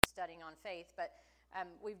studying on faith, but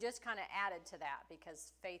we've just kind of added to that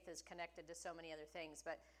because faith is connected to so many other things.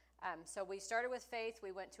 But so we started with faith,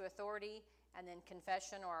 we went to authority, and then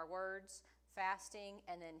confession or our words, fasting,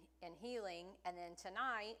 and then healing. And then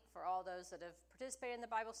tonight, for all those that have participated in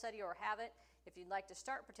the Bible study or haven't, if you'd like to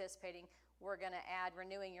start participating, we're going to add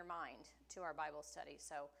renewing your mind to our Bible study.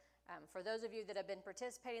 So for those of you that have been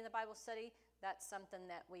participating in the Bible study, that's something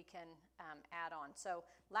that we can add on. So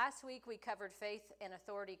last week we covered faith and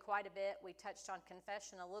authority quite a bit. We touched on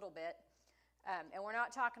confession a little bit. And we're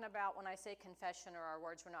not talking about, when I say confession or our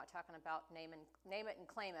words, we're not talking about name it and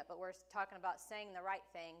claim it, but we're talking about saying the right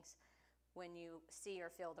things when you see or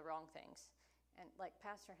feel the wrong things. And like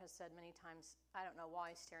Pastor has said many times, I don't know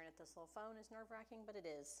why staring at this little phone is nerve-wracking, but it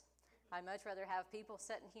is. I'd much rather have people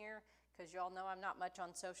sitting here, because you all know I'm not much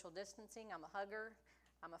on social distancing. I'm a hugger.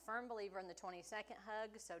 I'm a firm believer in the 20-second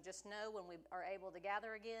hug, so just know when we are able to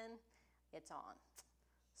gather again, it's on.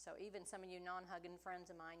 So even some of you non-hugging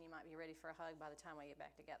friends of mine, you might be ready for a hug by the time we get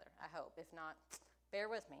back together. I hope. If not, bear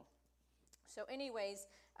with me. So anyways,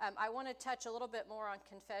 I want to touch a little bit more on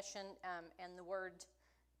confession and the word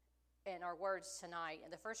and our words tonight.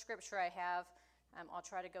 And the first scripture I have, I'll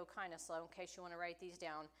try to go kind of slow in case you want to write these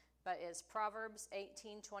down, but is Proverbs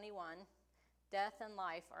 18:21. Death and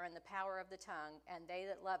life are in the power of the tongue, and they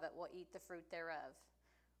that love it will eat the fruit thereof.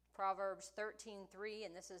 Proverbs 13:3,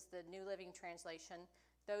 and this is the New Living Translation.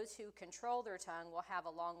 Those who control their tongue will have a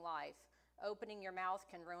long life. Opening your mouth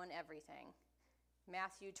can ruin everything.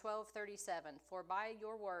 Matthew 12:37, for by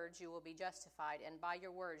your words you will be justified, and by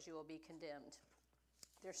your words you will be condemned.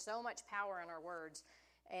 There's so much power in our words,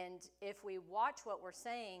 and if we watch what we're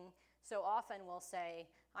saying, so often we'll say,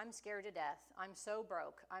 I'm scared to death, I'm so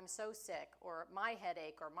broke, I'm so sick, or my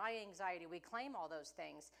headache, or my anxiety. We claim all those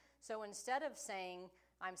things. So instead of saying,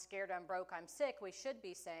 I'm scared, I'm broke, I'm sick, we should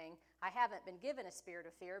be saying, I haven't been given a spirit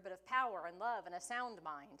of fear, but of power and love and a sound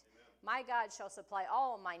mind. Amen. My God shall supply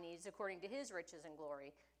all my needs according to his riches and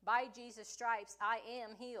glory. By Jesus' stripes I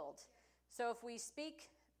am healed. So if we speak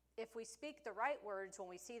the right words when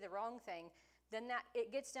we see the wrong thing, then that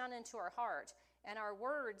it gets down into our heart, and our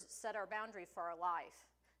words set our boundary for our life.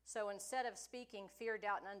 So instead of speaking fear,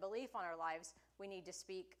 doubt, and unbelief on our lives, we need to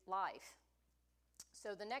speak life.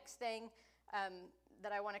 So the next thing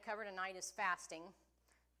that I want to cover tonight is fasting.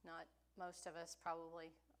 Not most of us probably,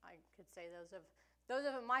 I could say those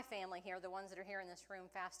of my family here, the ones that are here in this room,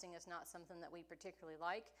 fasting is not something that we particularly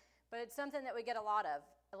like, but it's something that we get a lot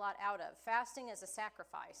out of. Fasting is a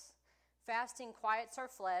sacrifice. Fasting quiets our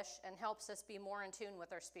flesh and helps us be more in tune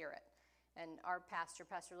with our spirit. And our Pastor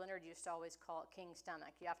Leonard, used to always call it king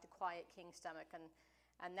stomach. You have to quiet king stomach,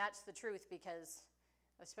 and that's the truth, because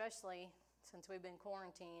especially since we've been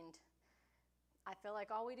quarantined, I feel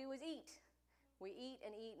like all we do is eat. We eat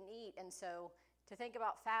and eat and eat. And so to think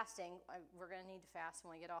about fasting, we're going to need to fast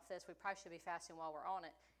when we get off this. We probably should be fasting while we're on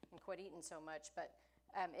it and quit eating so much. But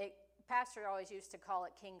Pastor always used to call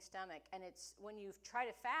it king stomach. And it's when you try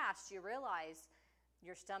to fast, you realize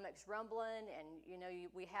your stomach's rumbling. And,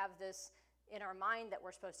 we have this in our mind that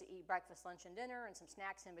we're supposed to eat breakfast, lunch, and dinner and some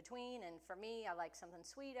snacks in between. And for me, I like something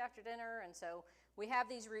sweet after dinner. And so we have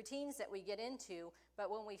these routines that we get into. But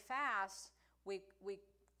when we fast, we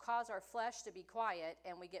cause our flesh to be quiet,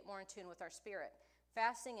 and we get more in tune with our spirit.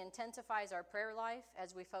 Fasting intensifies our prayer life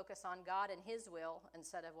as we focus on God and his will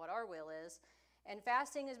instead of what our will is. And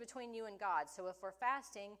fasting is between you and God. So if we're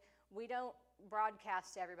fasting, we don't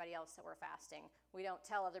broadcast to everybody else that we're fasting. We don't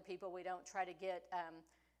tell other people. We don't try to get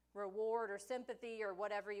reward or sympathy or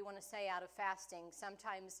whatever you want to say out of fasting.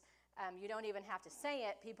 Sometimes you don't even have to say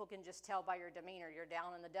it. People can just tell by your demeanor. You're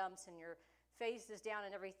down in the dumps and your face is down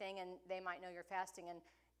and everything, and they might know you're fasting.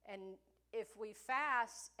 And if we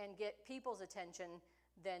fast and get people's attention,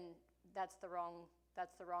 then that's the wrong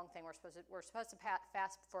thing. We're supposed to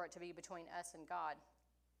fast for it to be between us and God.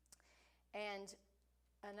 And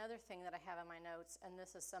another thing that I have in my notes, and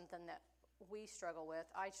this is something that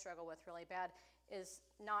I struggle with really bad, is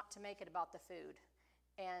not to make it about the food.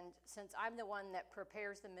 And since I'm the one that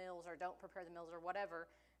prepares the meals or don't prepare the meals or whatever,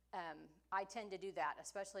 I tend to do that,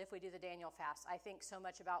 especially if we do the Daniel fast. I think so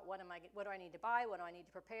much about what do I need to buy, what do I need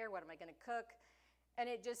to prepare, what am I going to cook, and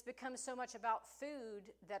it just becomes so much about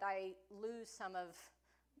food that I lose some of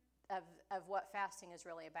what fasting is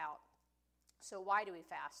really about. So why do we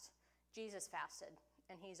fast? Jesus fasted,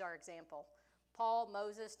 and he's our example. Paul,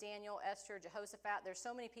 Moses, Daniel, Esther, Jehoshaphat, there's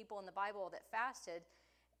so many people in the Bible that fasted,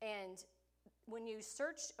 and when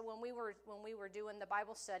we were doing the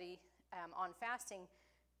Bible study on fasting,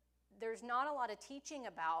 there's not a lot of teaching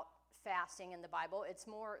about fasting in the Bible. It's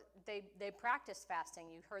more, they practice fasting.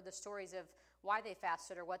 You heard the stories of why they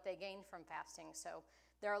fasted or what they gained from fasting. So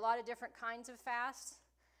There are a lot of different kinds of fasts.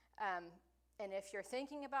 And if you're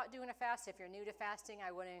thinking about doing a fast, if you're new to fasting,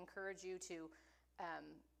 I would encourage you to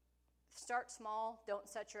start small. Don't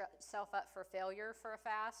set yourself up for failure for a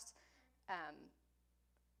fast.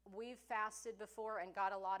 We've fasted before and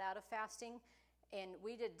got a lot out of fasting. And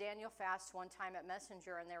we did Daniel fast one time at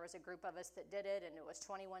Messenger, and there was a group of us that did it, and it was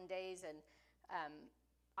 21 days. And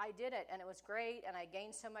I did it, and it was great, and I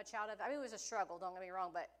gained so much out of it. I mean, it was a struggle, don't get me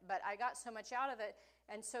wrong, but I got so much out of it.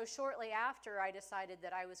 And so shortly after, I decided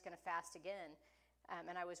that I was going to fast again.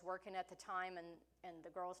 And I was working at the time, and the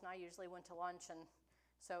girls and I usually went to lunch, and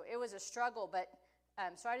so it was a struggle. But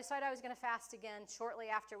so I decided I was going to fast again shortly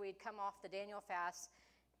after we'd come off the Daniel fast.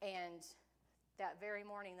 And that very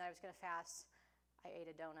morning that I was going to fast, I ate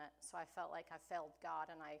a donut. So I felt like I failed God,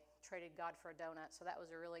 and I traded God for a donut. So that was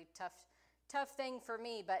a really tough thing for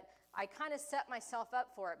me. But I kind of set myself up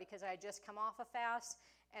for it because I had just come off a fast.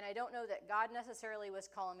 And I don't know that God necessarily was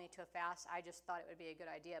calling me to a fast. I just thought it would be a good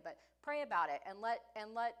idea. But pray about it and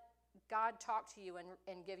let God talk to you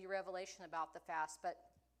and give you revelation about the fast. But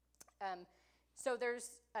so there's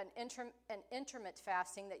an intermittent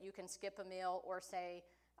fasting that you can skip a meal or say,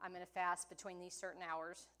 I'm going to fast between these certain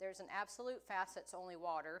hours. There's an absolute fast that's only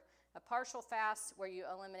water. A partial fast where you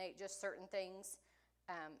eliminate just certain things.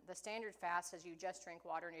 The standard fast is you just drink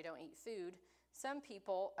water and you don't eat food. Some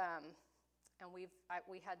people, and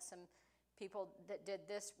we had some people that did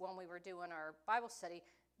this when we were doing our Bible study.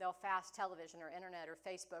 They'll fast television or internet or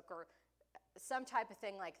Facebook or some type of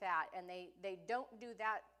thing like that, and they don't do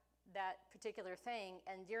that particular thing.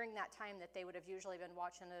 And during that time that they would have usually been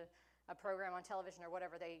watching a program on television or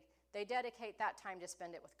whatever, they dedicate that time to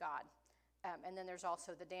spend it with God. And then there's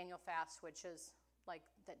also the Daniel fast, which is like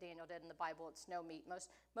that Daniel did in the Bible. It's no meat,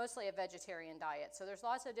 mostly a vegetarian diet. So there's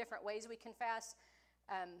lots of different ways we can fast,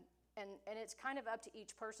 and it's kind of up to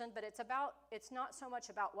each person. But it's not so much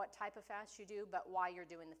about what type of fast you do, but why you're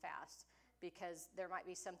doing the fast. Because there might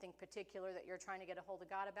be something particular that you're trying to get a hold of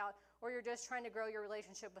God about, or you're just trying to grow your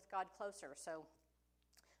relationship with God closer. So,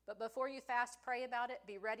 but before you fast, pray about it.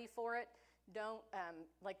 Be ready for it. Don't,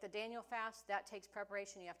 like the Daniel fast, that takes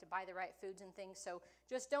preparation. You have to buy the right foods and things. So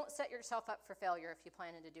just don't set yourself up for failure if you're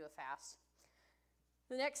planning to do a fast.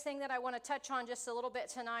 The next thing that I want to touch on just a little bit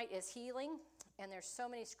tonight is healing. And there's so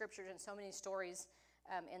many scriptures and so many stories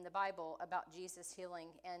in the Bible about Jesus healing.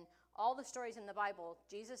 And all the stories in the Bible,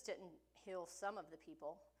 Jesus didn't heal some of the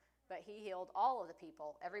people, but he healed all of the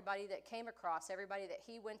people. Everybody that came across, everybody that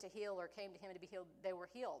he went to heal or came to him to be healed, they were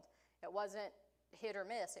healed. It wasn't hit or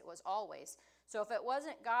miss, it was always. So if it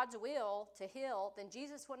wasn't God's will to heal, then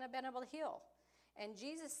Jesus wouldn't have been able to heal. And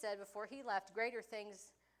Jesus said before he left, greater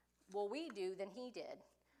things will we do than he did.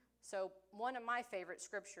 So one of my favorite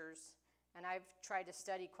scriptures, and I've tried to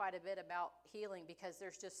study quite a bit about healing because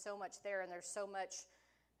there's just so much there, and there's so much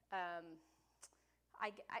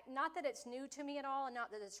not that it's new to me at all, and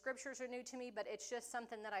not that the scriptures are new to me, but it's just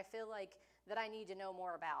something that I feel like that I need to know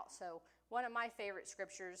more about. So one of my favorite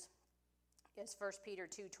scriptures is 1 Peter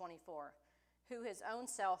 2:24, who his own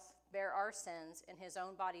self bare our sins in his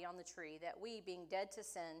own body on the tree, that we, being dead to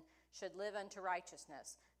sin, should live unto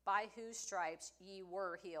righteousness, by whose stripes ye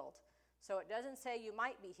were healed. So it doesn't say you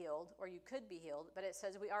might be healed or you could be healed, but it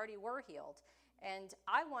says we already were healed. And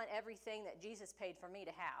I want everything that Jesus paid for me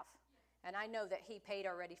to have. And I know that he paid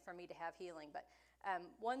already for me to have healing. But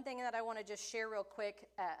one thing that I want to just share real quick,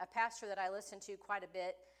 a pastor that I listen to quite a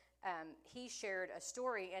bit, he shared a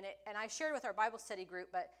story, and I shared with our Bible study group,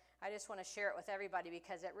 but I just want to share it with everybody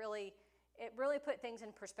because it really put things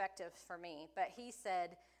in perspective for me. But he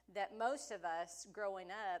said that most of us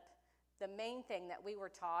growing up, the main thing that we were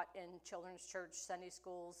taught in children's church, Sunday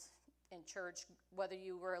schools, in church, whether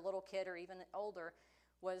you were a little kid or even older,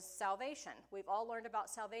 was salvation. We've all learned about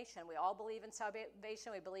salvation. We all believe in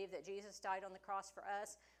salvation. We believe that Jesus died on the cross for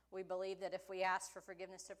us. We believe that if we ask for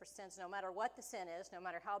forgiveness of our sins, no matter what the sin is, no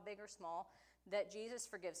matter how big or small, that Jesus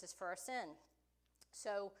forgives us for our sin.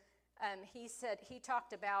 So he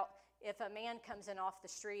talked about if a man comes in off the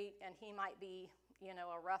street and he might be,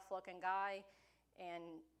 a rough-looking guy, and,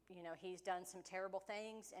 he's done some terrible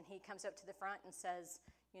things, and he comes up to the front and says,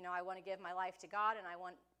 I want to give my life to God, and I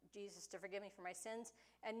want Jesus to forgive me for my sins.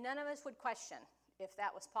 And none of us would question if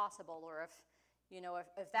that was possible, or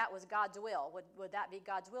if that was God's will. Would that be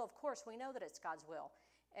God's will? Of course, we know that it's God's will.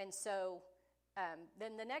 And so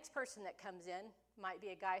then the next person that comes in might be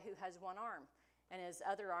a guy who has one arm, and his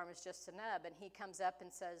other arm is just a nub, and he comes up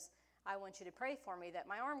and says, I want you to pray for me that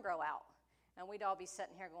my arm grow out. And we'd all be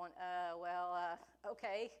sitting here going,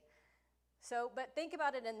 okay. So, but think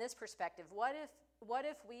about it in this perspective. What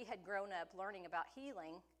if we had grown up learning about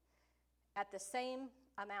healing at the same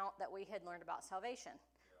amount that we had learned about salvation?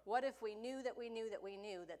 What if we knew that we knew that we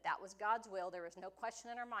knew that that was God's will? There was no question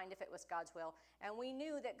in our mind if it was God's will. And we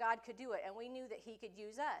knew that God could do it, and we knew that he could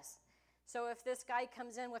use us. So if this guy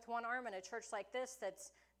comes in with one arm in a church like this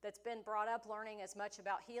that's been brought up learning as much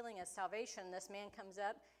about healing as salvation, this man comes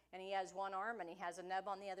up and he has one arm and he has a nub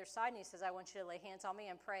on the other side, and he says, I want you to lay hands on me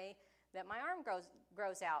and pray that my arm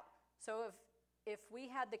grows out. So if we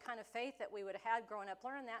had the kind of faith that we would have had growing up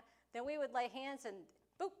learning that, then we would lay hands and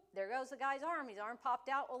boop, there goes the guy's arm. His arm popped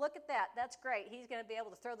out. Well, look at that. That's great. He's going to be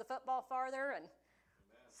able to throw the football farther. And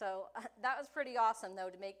so that was pretty awesome, though,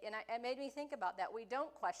 it made me think about that. We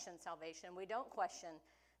don't question salvation. We don't question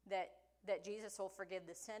that Jesus will forgive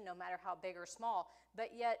the sin no matter how big or small. But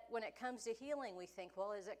yet, when it comes to healing, we think,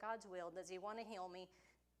 well, is it God's will? Does he want to heal me?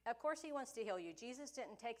 Of course he wants to heal you. Jesus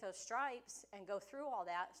didn't take those stripes and go through all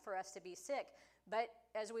that for us to be sick. But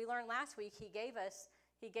as we learned last week, he gave us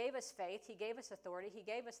faith, he gave us authority, he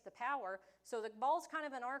gave us the power. So the ball's kind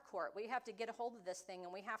of in our court. We have to get a hold of this thing,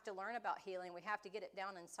 and we have to learn about healing. We have to get it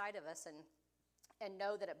down inside of us and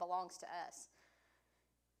know that it belongs to us.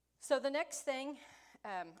 So the next thing,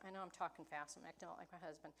 I know I'm talking fast, I'm acting like my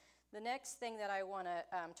husband. The next thing that I want to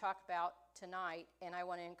talk about tonight, and I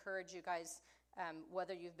want to encourage you guys,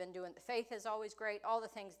 whether you've been doing, faith is always great, all the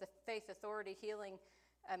things, the faith, authority, healing,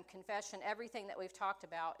 confession, everything that we've talked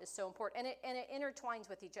about is so important. And it intertwines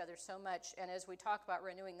with each other so much. And as we talk about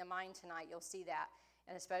renewing the mind tonight, you'll see that.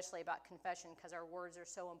 And especially about confession, because our words are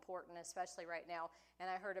so important, especially right now. And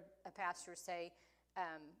I heard a pastor say,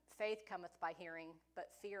 faith cometh by hearing, but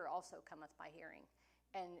fear also cometh by hearing.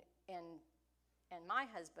 And my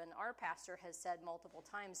husband, our pastor, has said multiple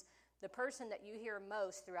times, the person that you hear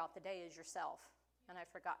most throughout the day is yourself. And I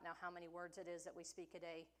forgot now how many words it is that we speak a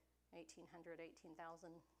day. 1,800, 18,000,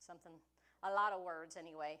 something, a lot of words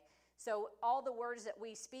anyway. So all the words that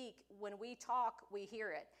we speak, when we talk, we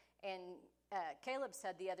hear it. And Caleb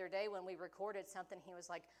said the other day when we recorded something, he was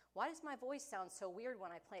like, why does my voice sound so weird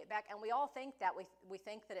when I play it back? And we all think that. We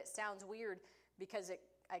think that it sounds weird because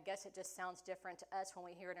I guess it just sounds different to us when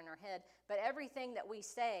we hear it in our head. But everything that we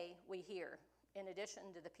say, we hear, in addition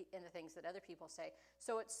to the things that other people say.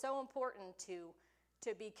 So it's so important to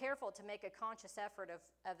be careful, to make a conscious effort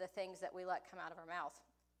of the things that we let come out of our mouth.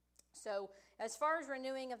 So as far as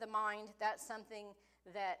renewing of the mind, that's something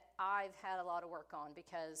that I've had a lot of work on,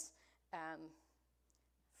 because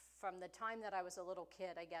from the time that I was a little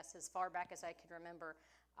kid, I guess as far back as I can remember,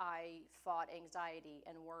 I fought anxiety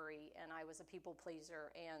and worry, and I was a people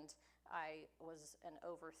pleaser, and I was an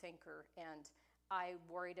overthinker, and I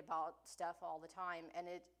worried about stuff all the time. And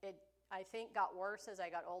it I think got worse as I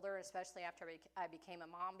got older, especially after I became a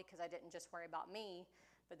mom, because I didn't just worry about me,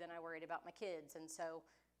 but then I worried about my kids. And so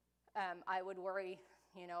I would worry,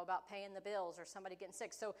 about paying the bills or somebody getting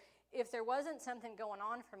sick. So if there wasn't something going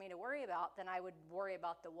on for me to worry about, then I would worry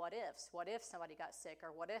about the what ifs. What if somebody got sick?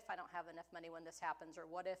 Or what if I don't have enough money when this happens? Or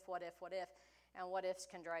what if? And what ifs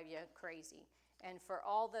can drive you crazy. And for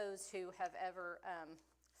all those who have ever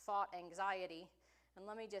fought anxiety, and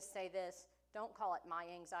let me just say this, don't call it my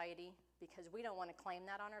anxiety, because we don't want to claim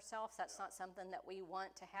that on ourselves. That's not something that we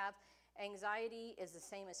want to have. Anxiety is the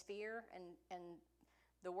same as fear, and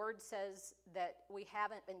the word says that we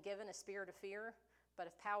haven't been given a spirit of fear, but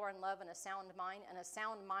of power and love and a sound mind. And a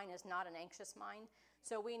sound mind is not an anxious mind.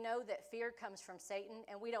 So we know that fear comes from Satan,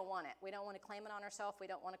 and we don't want it. We don't want to claim it on ourselves. We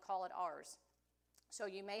don't want to call it ours. So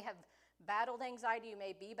you may have battled anxiety. You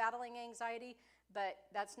may be battling anxiety, but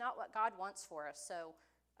that's not what God wants for us. So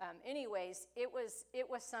anyways, it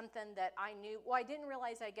was something that I knew. Well, I didn't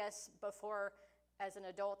realize, I guess, before as an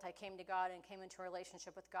adult I came to God and came into a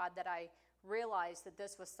relationship with God, that I realized that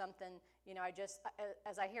this was something,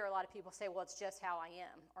 as I hear a lot of people say, well, it's just how I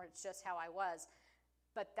am, or it's just how I was.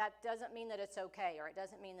 But that doesn't mean that it's okay, or it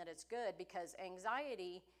doesn't mean that it's good, because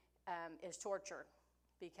anxiety is torture.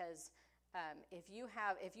 Because if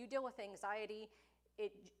you deal with anxiety,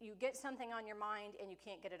 you get something on your mind and you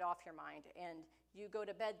can't get it off your mind, and you go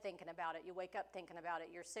to bed thinking about it, you wake up thinking about it,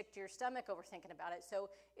 you're sick to your stomach over thinking about it. So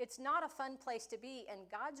it's not a fun place to be, and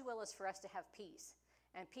God's will is for us to have peace.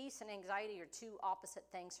 And peace and anxiety are two opposite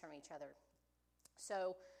things from each other.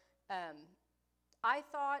 So I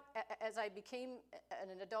thought, as I became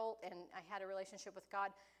an adult and I had a relationship with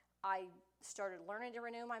God, I started learning to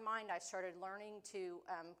renew my mind. I started learning to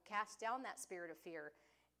cast down that spirit of fear.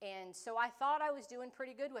 And so I thought I was doing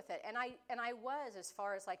pretty good with it. And I was, as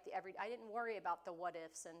far as like I didn't worry about the what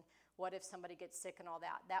ifs and what if somebody gets sick and all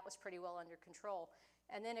that. That was pretty well under control.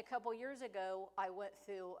 And then a couple years ago, I went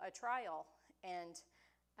through a trial, and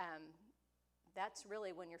that's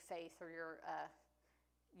really when your faith or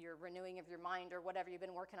your renewing of your mind or whatever you've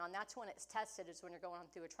been working on, that's when it's tested, is when you're going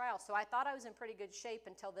through a trial. So I thought I was in pretty good shape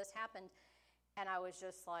until this happened, and I was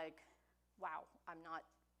just like, wow, I'm not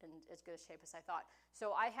in as good a shape as I thought.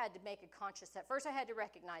 So I had to make a conscious step. First I had to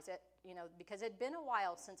recognize it, because it'd been a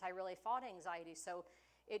while since I really fought anxiety. So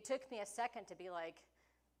it took me a second to be like,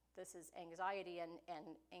 this is anxiety, and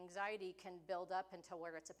anxiety can build up until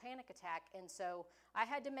where it's a panic attack. And so I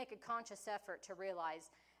had to make a conscious effort to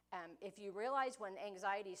realize, if you realize when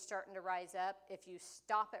anxiety is starting to rise up, if you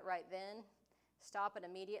stop it right then, stop it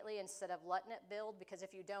immediately instead of letting it build, because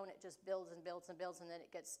if you don't, it just builds and builds and builds, and then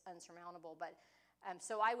it gets unsurmountable. But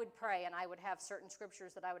so I would pray, and I would have certain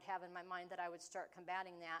scriptures that I would have in my mind that I would start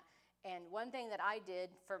combating that. And one thing that I did,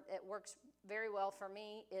 it works very well for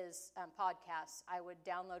me, is podcasts. I would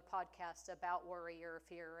download podcasts about worry or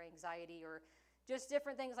fear or anxiety or just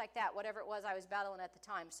different things like that, whatever it was I was battling at the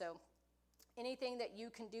time. So anything that you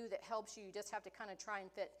can do that helps you, you just have to kind of try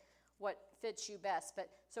and fit what fits you best. But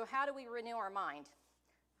so how do we renew our mind?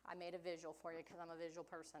 I made a visual for you because I'm a visual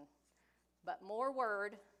person. But more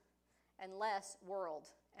word and less world.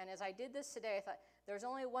 And as I did this today, I thought there's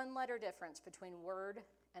only one letter difference between word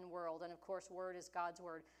and world. And of course, word is God's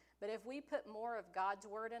word. But if we put more of God's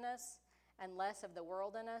word in us and less of the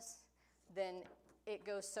world in us, then it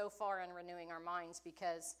goes so far in renewing our minds,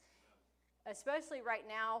 because especially right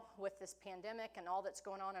now with this pandemic and all that's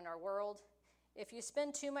going on in our world, if you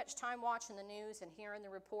spend too much time watching the news and hearing the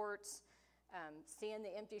reports, seeing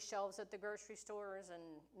the empty shelves at the grocery stores and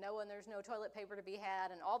knowing there's no toilet paper to be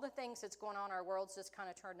had and all the things that's going on, our world's just kind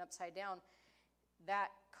of turned upside down, that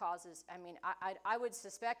causes, I would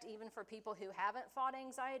suspect even for people who haven't fought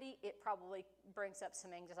anxiety, it probably brings up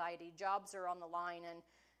some anxiety. Jobs are on the line,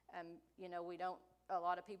 and a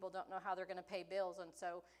lot of people don't know how they're going to pay bills, and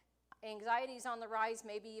so anxiety's on the rise,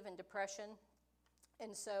 maybe even depression.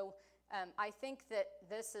 And so I think that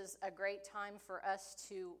this is a great time for us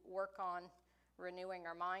to work on renewing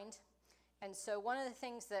our mind. And so one of the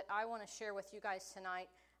things that I want to share with you guys tonight,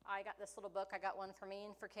 I got this little book. I got one for me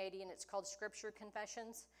and for Katie, and it's called Scripture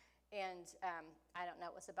Confessions. And I don't know,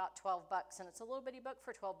 it was about $12, and it's a little bitty book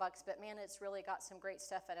for $12, but man, it's really got some great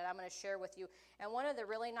stuff in it I'm going to share with you. And one of the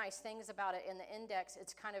really nice things about it, in the index,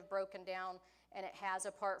 it's kind of broken down, and it has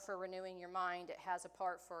a part for renewing your mind. It has a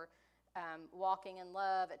part for walking in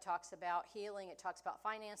love. It talks about healing. It talks about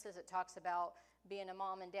finances. It talks about being a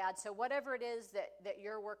mom and dad. So whatever it is that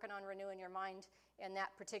you're working on renewing your mind in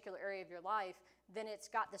that particular area of your life, then it's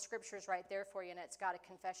got the scriptures right there for you, and it's got a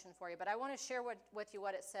confession for you. But I want to share with you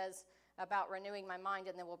what it says about renewing my mind,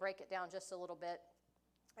 and then we'll break it down just a little bit.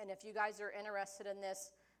 And if you guys are interested in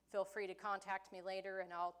this, feel free to contact me later, and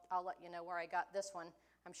I'll let you know where I got this one.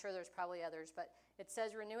 I'm sure there's probably others, but it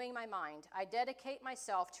says, renewing my mind. I dedicate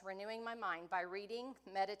myself to renewing my mind by reading,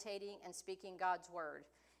 meditating, and speaking God's word.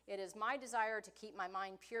 It is my desire to keep my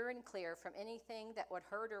mind pure and clear from anything that would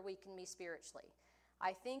hurt or weaken me spiritually.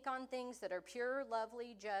 I think on things that are pure,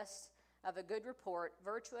 lovely, just, of a good report,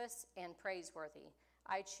 virtuous, and praiseworthy.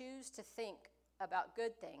 I choose to think about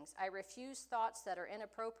good things. I refuse thoughts that are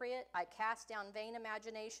inappropriate. I cast down vain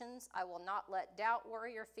imaginations. I will not let doubt,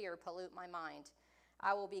 worry, or fear pollute my mind.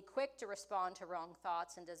 I will be quick to respond to wrong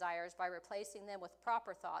thoughts and desires by replacing them with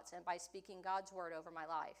proper thoughts and by speaking God's word over my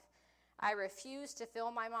life. I refuse to fill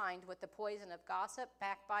my mind with the poison of gossip,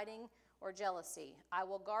 backbiting, or jealousy. I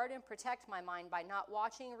will guard and protect my mind by not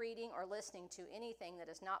watching, reading, or listening to anything that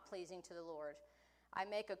is not pleasing to the Lord. I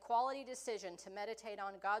make a quality decision to meditate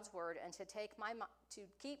on God's word and to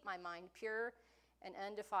keep my mind pure and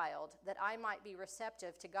undefiled, that I might be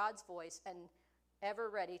receptive to God's voice and ever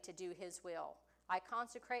ready to do his will. I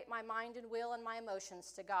consecrate my mind and will and my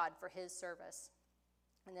emotions to God for his service.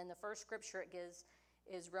 And then the first scripture it gives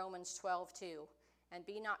is Romans 12:2. And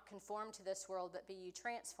be not conformed to this world, but be ye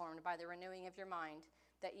transformed by the renewing of your mind,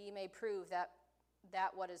 that ye may prove that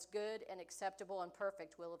what is good and acceptable and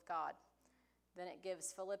perfect will of God. Then it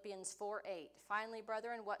gives Philippians 4:8. Finally,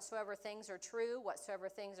 brethren, whatsoever things are true, whatsoever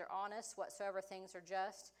things are honest, whatsoever things are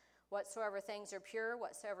just, whatsoever things are pure,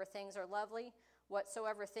 whatsoever things are lovely,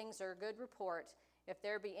 whatsoever things are good report, if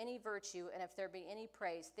there be any virtue and if there be any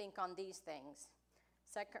praise, think on these things.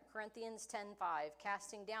 2 Corinthians 10:5,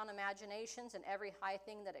 casting down imaginations and every high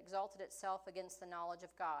thing that exalted itself against the knowledge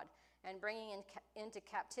of God, and bringing into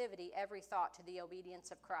captivity every thought to the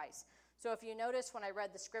obedience of Christ. So if you notice when I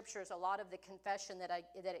read the scriptures, a lot of the confession that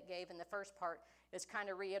it gave in the first part is kind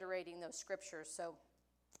of reiterating those scriptures. So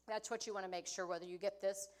that's what you want to make sure, whether you get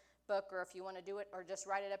this book or if you want to do it or just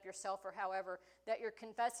write it up yourself or however, that you're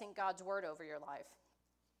confessing God's word over your life.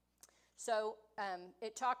 So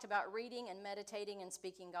it talked about reading and meditating and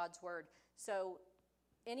speaking God's word. So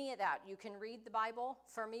any of that. You can read the Bible.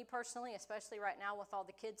 For me personally, especially right now with all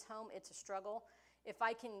the kids home, it's a struggle. If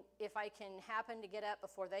I can happen to get up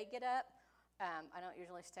before they get up, I don't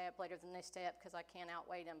usually stay up later than they stay up because I can't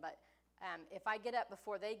outwait them. But if I get up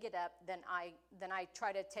before they get up, then I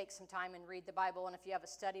try to take some time and read the Bible. And if you have a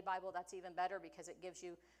study Bible, that's even better because it gives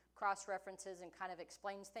you cross references and kind of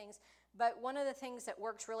explains things. But one of the things that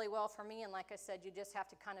works really well for me, and like I said, you just have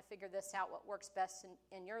to kind of figure this out, what works best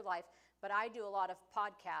in your life. But I do a lot of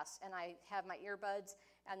podcasts, and I have my earbuds,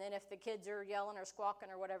 and then if the kids are yelling or squawking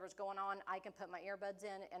or whatever's going on, I can put my earbuds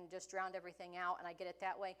in and just drown everything out, and I get it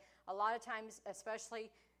that way. A lot of times,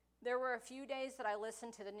 especially, there were a few days that I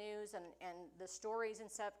listened to the news and the stories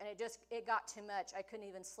and stuff, and it got too much. I couldn't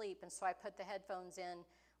even sleep, and so I put the headphones in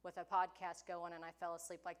with a podcast going, and I fell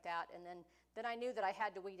asleep like that. And then I knew that I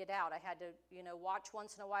had to weed it out. I had to, watch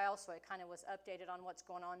once in a while, so I kind of was updated on what's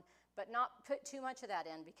going on, but not put too much of that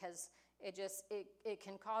in because it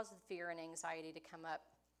can cause the fear and anxiety to come up.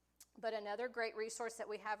 But another great resource that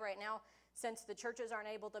we have right now, since the churches aren't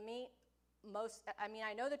able to meet,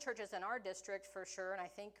 I know the churches in our district for sure, and I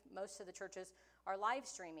think most of the churches are live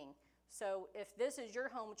streaming. So if this is your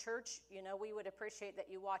home church, we would appreciate that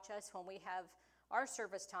you watch us when we have our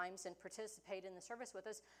service times and participate in the service with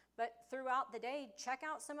us. But throughout the day, check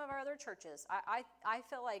out some of our other churches. I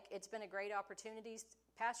feel like it's been a great opportunity.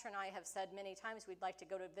 Pastor and I have said many times we'd like to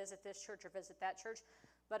go to visit this church or visit that church,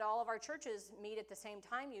 but all of our churches meet at the same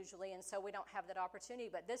time usually, and so we don't have that opportunity.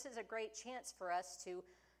 But this is a great chance for us to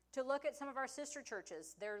look at some of our sister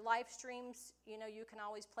churches. Their live streams, you can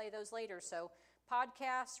always play those later. So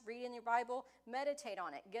podcasts, reading your Bible, meditate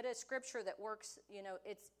on it. Get a scripture that works.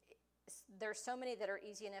 There's so many that are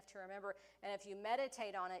easy enough to remember, and if you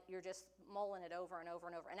meditate on it, you're just mulling it over and over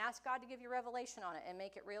and over. And ask God to give you revelation on it and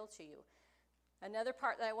make it real to you. Another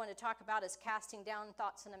part that I want to talk about is casting down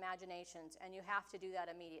thoughts and imaginations, and you have to do that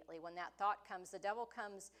immediately. When that thought comes, the devil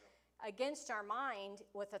comes against our mind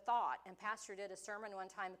with a thought, and Pastor did a sermon one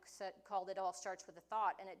time called It All Starts With a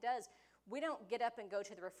Thought, and it does. We don't get up and go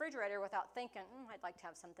to the refrigerator without thinking, I'd like to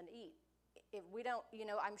have something to eat. If we don't,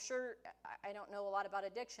 I'm sure, I don't know a lot about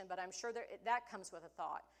addiction, but I'm sure that comes with a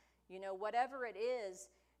thought. Whatever it is,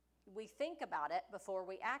 we think about it before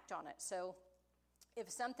we act on it. So if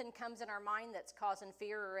something comes in our mind that's causing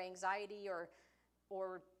fear or anxiety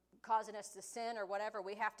or causing us to sin or whatever,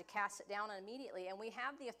 we have to cast it down immediately, and we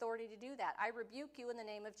have the authority to do that. I rebuke you in the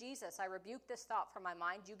name of Jesus. I rebuke this thought from my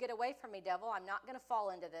mind. You get away from me, devil. I'm not going to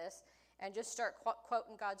fall into this. And just start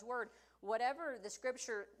quoting God's word. Whatever the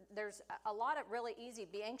scripture, there's a lot of really easy.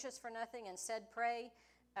 Be anxious for nothing, instead pray.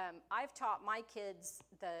 I've taught my kids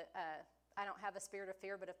I don't have a spirit of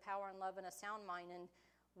fear, but of power and love and a sound mind, and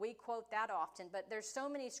we quote that often. But there's so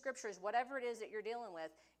many scriptures, whatever it is that you're dealing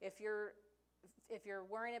with. If you're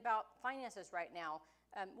worrying about finances right now,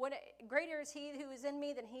 what greater is he who is in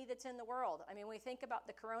me than he that's in the world. I mean, we think about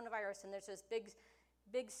the coronavirus, and there's this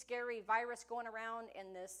big scary virus going around,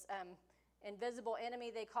 and this invisible enemy,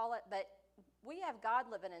 they call it, but we have God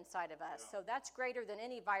living inside of us. So that's greater than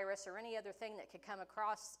any virus or any other thing that could come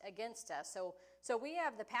across against us. So we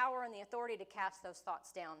have the power and the authority to cast those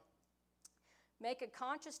thoughts down. Make a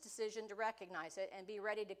conscious decision to recognize it and be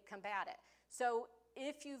ready to combat it. So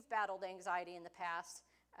if you've battled anxiety in the past,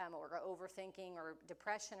 or overthinking or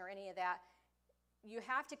depression or any of that, you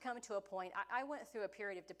have to come to a point. I went through a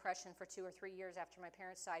period of depression for 2 or 3 years after my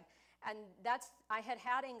parents died, and I had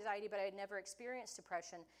anxiety, but I had never experienced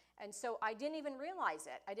depression, and so I didn't even realize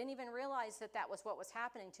it. I didn't even realize that was what was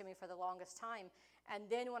happening to me for the longest time. And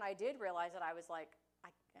then when I did realize it, I was like, I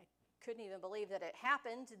couldn't even believe that it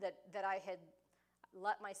happened, that I had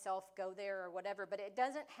let myself go there or whatever. But it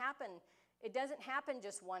doesn't happen. It doesn't happen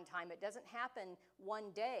just one time. It doesn't happen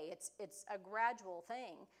one day. It's a gradual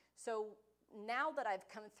thing. So now that I've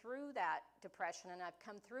come through that depression and I've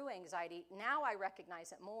come through anxiety, now I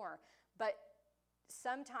recognize it more. But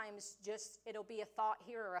sometimes just it'll be a thought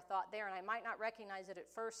here or a thought there, and I might not recognize it at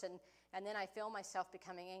first, and then I feel myself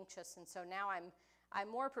becoming anxious. And so now I'm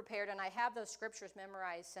more prepared, and I have those scriptures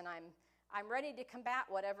memorized, and I'm ready to combat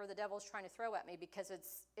whatever the devil's trying to throw at me, because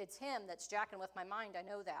it's him that's jacking with my mind. I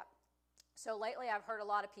know that. So lately I've heard a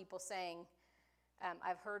lot of people saying,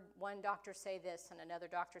 I've heard one doctor say this and another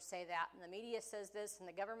doctor say that, and the media says this and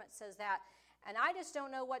the government says that, and I just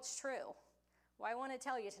don't know what's true. Well, I want to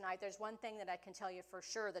tell you tonight, there's one thing that I can tell you for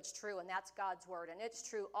sure that's true, and that's God's word, and it's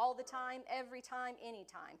true all the time, every time,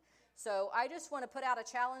 anytime. So I just want to put out a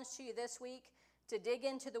challenge to you this week to dig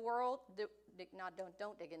into the world.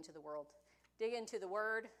 Don't dig into the world. Dig into the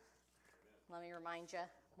word. Let me remind you,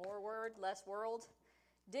 more word, less world.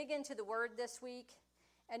 Dig into the word this week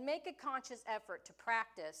and make a conscious effort to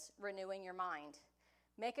practice renewing your mind.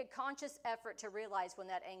 Make a conscious effort to realize when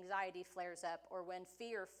that anxiety flares up or when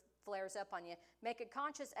fear flares up on you. Make a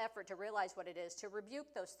conscious effort to realize what it is, to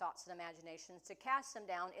rebuke those thoughts and imaginations, to cast them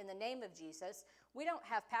down in the name of Jesus. We don't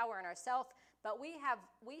have power in ourselves, but we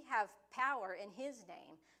have power in his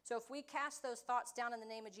name. So if we cast those thoughts down in the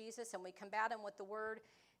name of Jesus and we combat them with the word,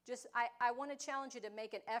 I want to challenge you to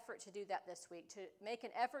make an effort to do that this week, to make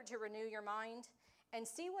an effort to renew your mind and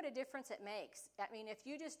see what a difference it makes. I mean, if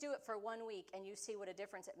you just do it for 1 week and you see what a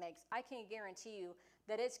difference it makes, I can guarantee you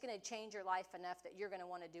that it's going to change your life enough that you're going to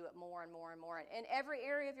want to do it more and more and more. In every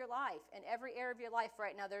area of your life,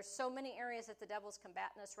 right now, there's so many areas that the devil's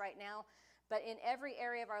combating us right now, but in every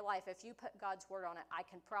area of our life, if you put God's word on it, I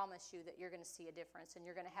can promise you that you're going to see a difference and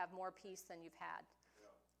you're going to have more peace than you've had.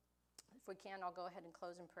 If we can, I'll go ahead and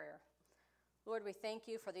close in prayer. Lord, we thank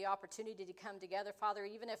you for the opportunity to come together. Father,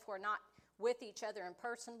 even if we're not with each other in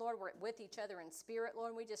person, Lord, we're with each other in spirit,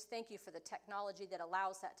 Lord. We just thank you for the technology that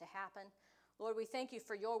allows that to happen. Lord, we thank you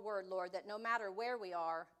for your word, Lord, that no matter where we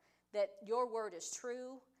are, that your word is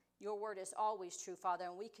true. Your word is always true, Father,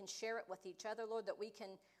 and we can share it with each other, Lord, that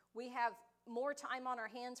we have more time on our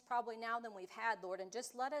hands probably now than we've had, Lord, and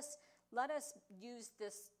just let us use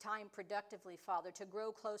this time productively, Father, to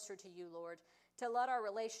grow closer to you, Lord, to let our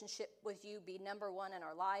relationship with you be number one in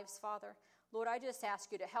our lives, Father. Lord, I just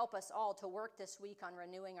ask you to help us all to work this week on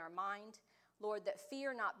renewing our mind. Lord, that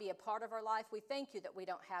fear not be a part of our life. We thank you that we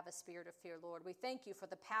don't have a spirit of fear, Lord. We thank you for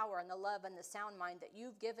the power and the love and the sound mind that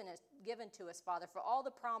you've given to us, Father, for all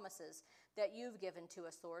the promises that you've given to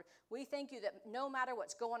us, Lord. We thank you that no matter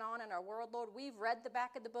what's going on in our world, Lord, we've read the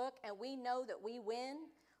back of the book and we know that we win,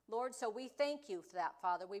 Lord. So we thank you for that,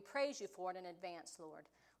 Father. We praise you for it in advance, Lord.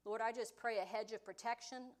 Lord, I just pray a hedge of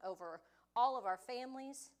protection over all of our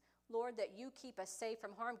families, Lord, that you keep us safe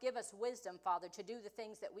from harm. Give us wisdom, Father, to do the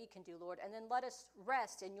things that we can do, Lord. And then let us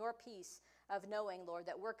rest in your peace of knowing, Lord,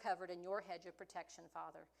 that we're covered in your hedge of protection,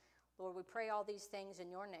 Father. Lord, we pray all these things in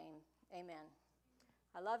your name. Amen.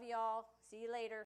 I love you all. See you later.